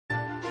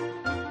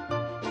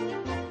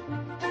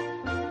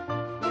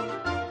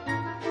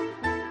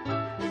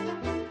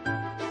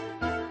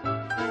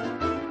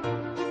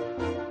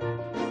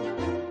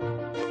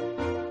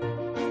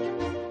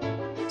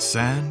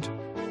Sand,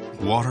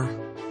 water,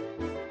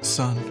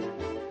 sun.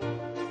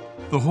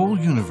 The whole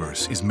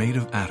universe is made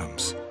of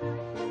atoms.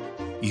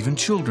 Even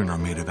children are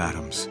made of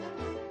atoms.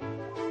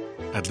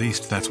 At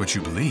least that's what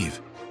you believe.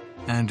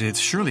 And it's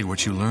surely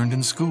what you learned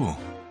in school.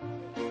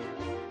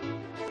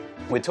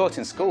 We're taught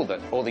in school that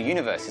all the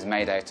universe is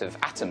made out of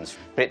atoms,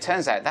 but it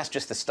turns out that's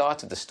just the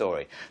start of the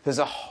story. There's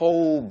a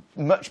whole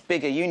much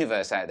bigger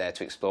universe out there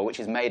to explore, which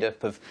is made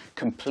up of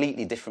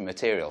completely different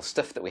material,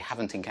 stuff that we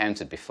haven't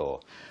encountered before,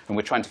 and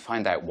we're trying to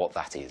find out what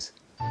that is.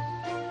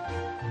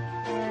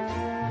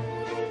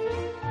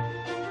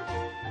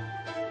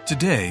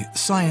 Today,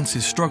 science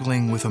is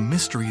struggling with a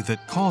mystery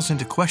that calls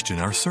into question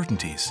our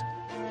certainties.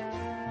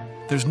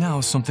 There's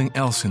now something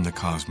else in the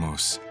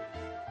cosmos,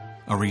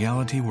 a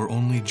reality we're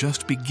only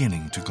just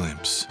beginning to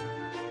glimpse.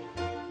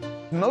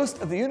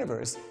 Most of the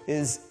universe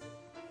is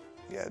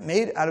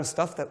made out of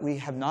stuff that we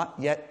have not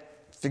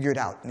yet figured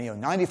out.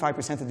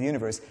 95% of the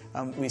universe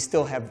we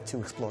still have to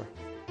explore.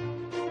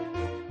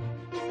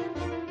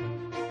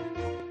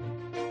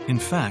 In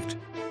fact,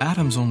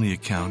 atoms only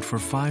account for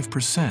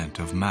 5%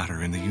 of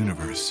matter in the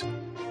universe.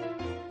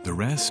 The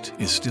rest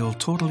is still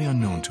totally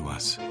unknown to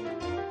us.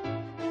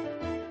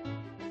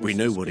 We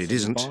know what it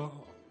isn't,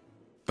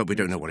 but we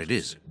don't know what it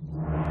is.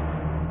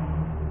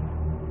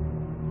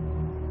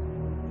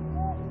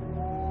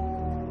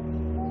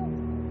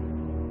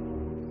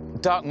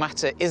 Dark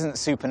matter isn't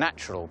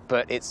supernatural,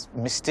 but its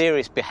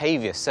mysterious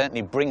behaviour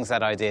certainly brings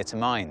that idea to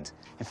mind.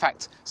 In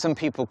fact, some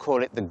people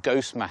call it the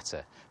ghost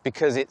matter,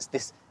 because it's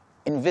this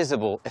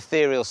invisible,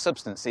 ethereal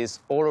substance is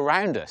all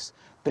around us,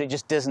 but it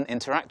just doesn't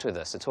interact with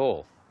us at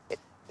all.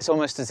 It's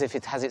almost as if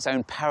it has its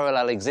own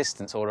parallel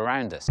existence all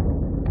around us.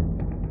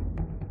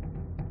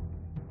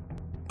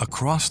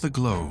 Across the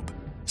globe,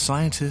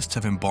 scientists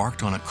have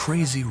embarked on a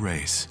crazy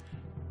race,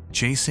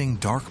 chasing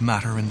dark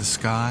matter in the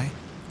sky,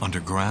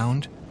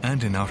 underground,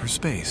 and in outer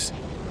space.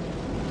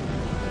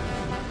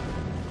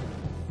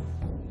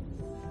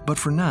 But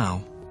for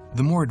now,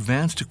 the more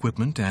advanced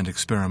equipment and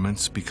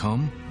experiments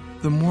become,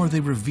 the more they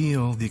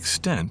reveal the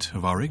extent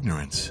of our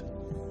ignorance.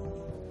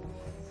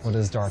 What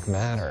is dark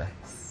matter?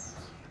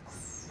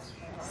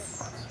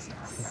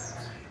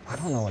 I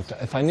don't know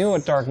if I knew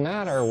what dark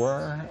matter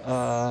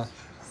were.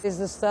 It's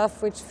the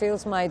stuff which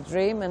fills my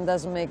dream and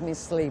doesn't make me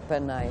sleep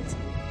at night.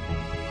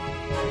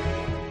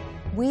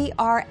 We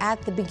are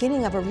at the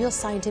beginning of a real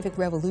scientific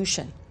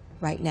revolution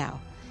right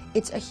now.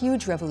 It's a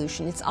huge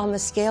revolution. It's on the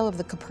scale of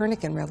the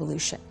Copernican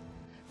revolution.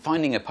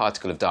 Finding a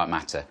particle of dark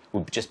matter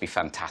would just be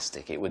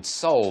fantastic. It would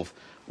solve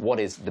what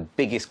is the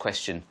biggest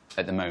question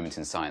at the moment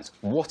in science.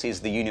 What is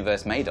the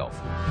universe made of?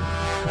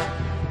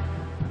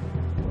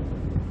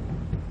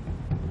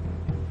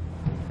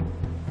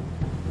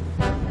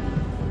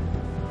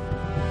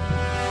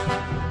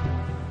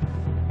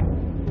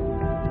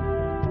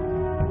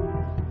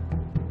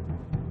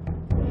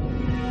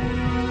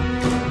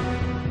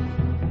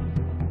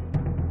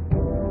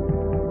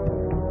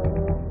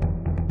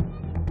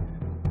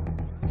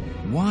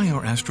 Why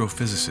are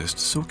astrophysicists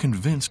so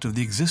convinced of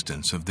the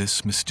existence of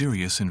this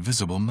mysterious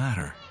invisible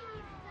matter?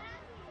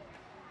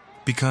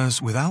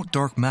 Because without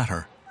dark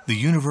matter, the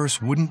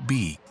universe wouldn't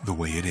be the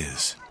way it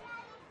is.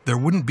 There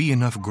wouldn't be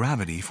enough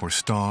gravity for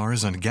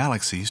stars and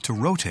galaxies to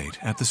rotate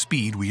at the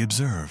speed we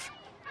observe.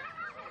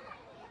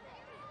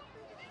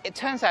 It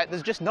turns out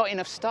there's just not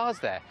enough stars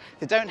there.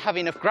 They don't have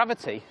enough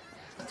gravity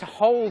to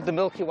hold the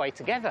Milky Way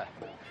together.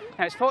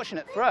 Now, it's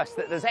fortunate for us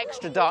that there's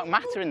extra dark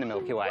matter in the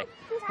Milky Way.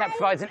 That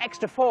provides an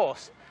extra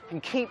force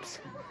and keeps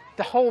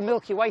the whole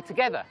Milky Way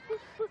together.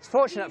 It's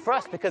fortunate for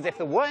us because if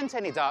there weren't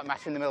any dark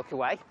matter in the Milky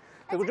Way,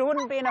 there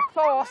wouldn't be enough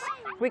force,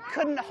 we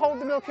couldn't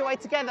hold the Milky Way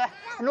together,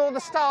 and all the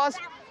stars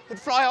would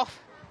fly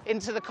off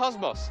into the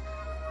cosmos.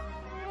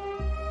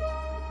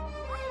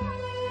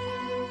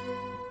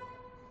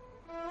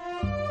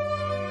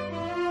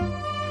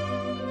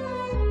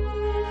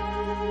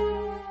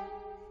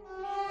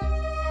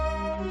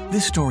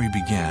 This story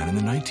began in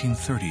the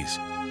 1930s,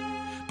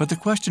 but the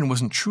question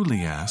wasn't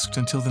truly asked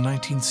until the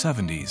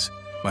 1970s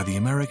by the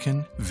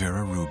American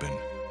Vera Rubin.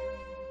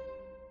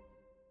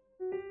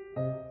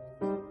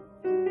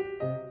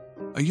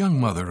 A young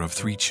mother of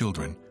 3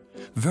 children,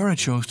 Vera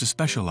chose to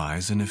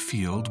specialize in a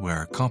field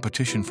where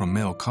competition from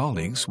male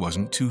colleagues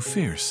wasn't too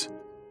fierce.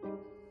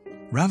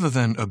 Rather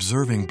than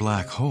observing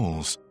black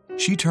holes,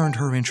 she turned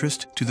her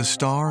interest to the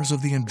stars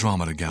of the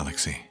Andromeda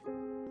galaxy.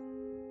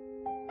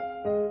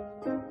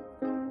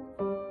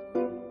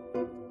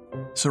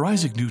 Sir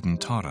Isaac Newton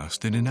taught us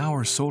that in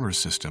our solar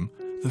system,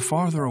 the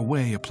farther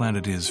away a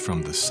planet is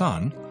from the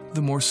Sun,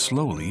 the more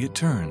slowly it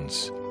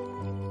turns.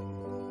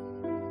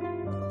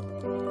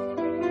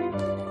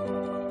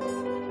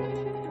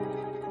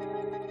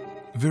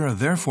 Vera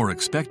therefore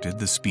expected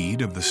the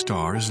speed of the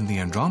stars in the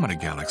Andromeda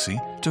galaxy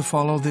to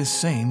follow this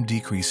same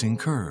decreasing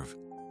curve.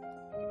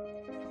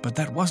 But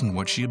that wasn't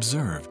what she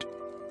observed.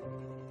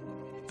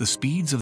 The speeds of